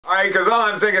Right, because all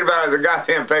I'm thinking about is a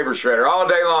goddamn paper shredder all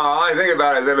day long. All I think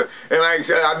about is, and like I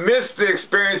said, I miss the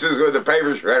experiences with the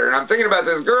paper shredder, and I'm thinking about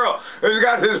this girl who's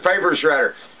got this paper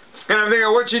shredder. And I'm thinking,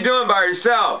 what's she doing by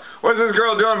herself? What's this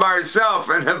girl doing by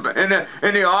herself in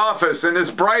the office, in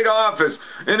this bright office,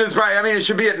 I mean, it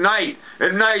should be at night.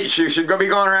 At night, she should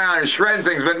be going around and shredding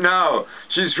things, but no,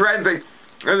 she's shredding things.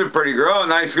 This is a pretty girl, a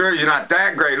nice girl. She's not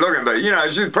that great looking, but, you know,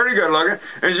 she's pretty good looking.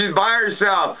 And she's by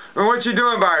herself. And what's she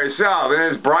doing by herself? And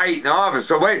it's bright in the office.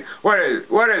 So wait, what is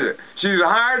it? She's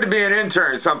hired to be an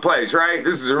intern someplace, right?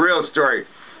 This is a real story.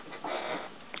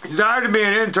 She's hired to be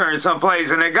an intern someplace,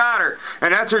 and they got her,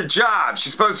 and that's her job. She's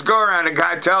supposed to go around, and the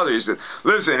guy tells her, he said,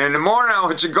 listen, in the morning I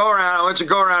want you to go around, I want you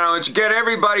to get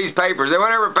everybody's papers,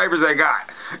 whatever papers they got.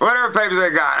 I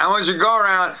want you to go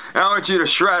around, and I want you to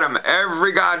shred them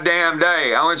every goddamn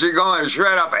day. I want you to go and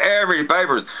shred up every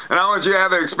papers, and I want you to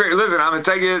have an experience. Listen, I'm going to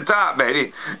take you to the top,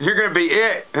 baby. You're going to be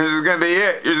it. This is going to be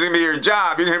it. This is going to be your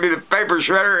job. You're going to be the paper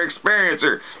shredder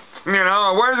experiencer. You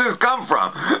know, where does this come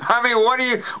from? I mean, what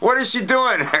is she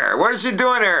doing there? What is she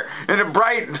doing there in the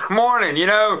bright morning, you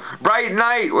know, bright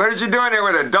night? What is she doing there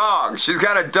with a dog? She's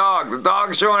got a dog. The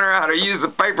dog's showing her how to use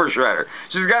the paper shredder.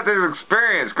 She's got this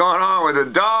experience going on with a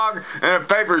dog and a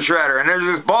paper shredder, and there's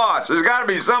this boss. There's got to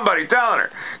be somebody telling her,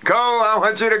 go, I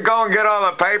want you to go and get all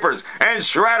the papers and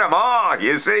shred them all,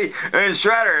 you see? And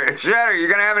shredder, you're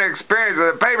going to have an experience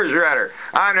with a paper shredder.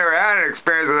 I never had an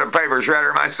experience with a paper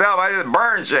shredder myself. I just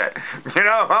burn shit. You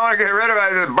know, if I want to get rid of it,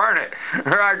 I just burn it.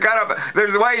 Or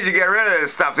there's ways you get rid of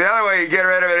this stuff. The other way you get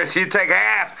rid of it is you take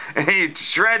half and you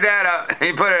shred that up and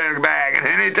you put it in a bag, and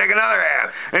then you take another half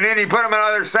and then you put them in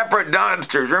other separate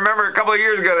dumpsters. Remember a couple of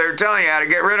years ago they were telling you how to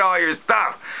get rid of all your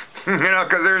stuff. You know,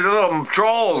 because there's little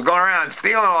trolls going around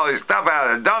stealing all this stuff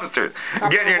out of the dumpsters,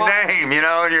 getting your name, you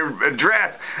know, and your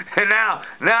address. And now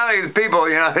these people,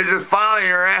 you know, they're just following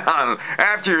you around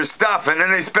after your stuff, and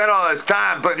then they spend all this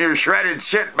time putting your shredded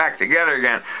shit back together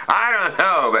again. I don't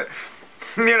know, but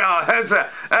you know,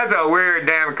 that's a weird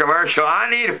damn commercial.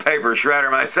 I need a paper shredder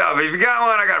myself. If you got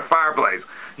one, I got a fireplace.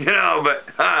 You know, but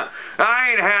I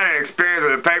ain't had an experience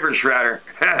with a paper shredder.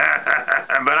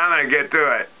 But I'm going to get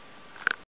to it.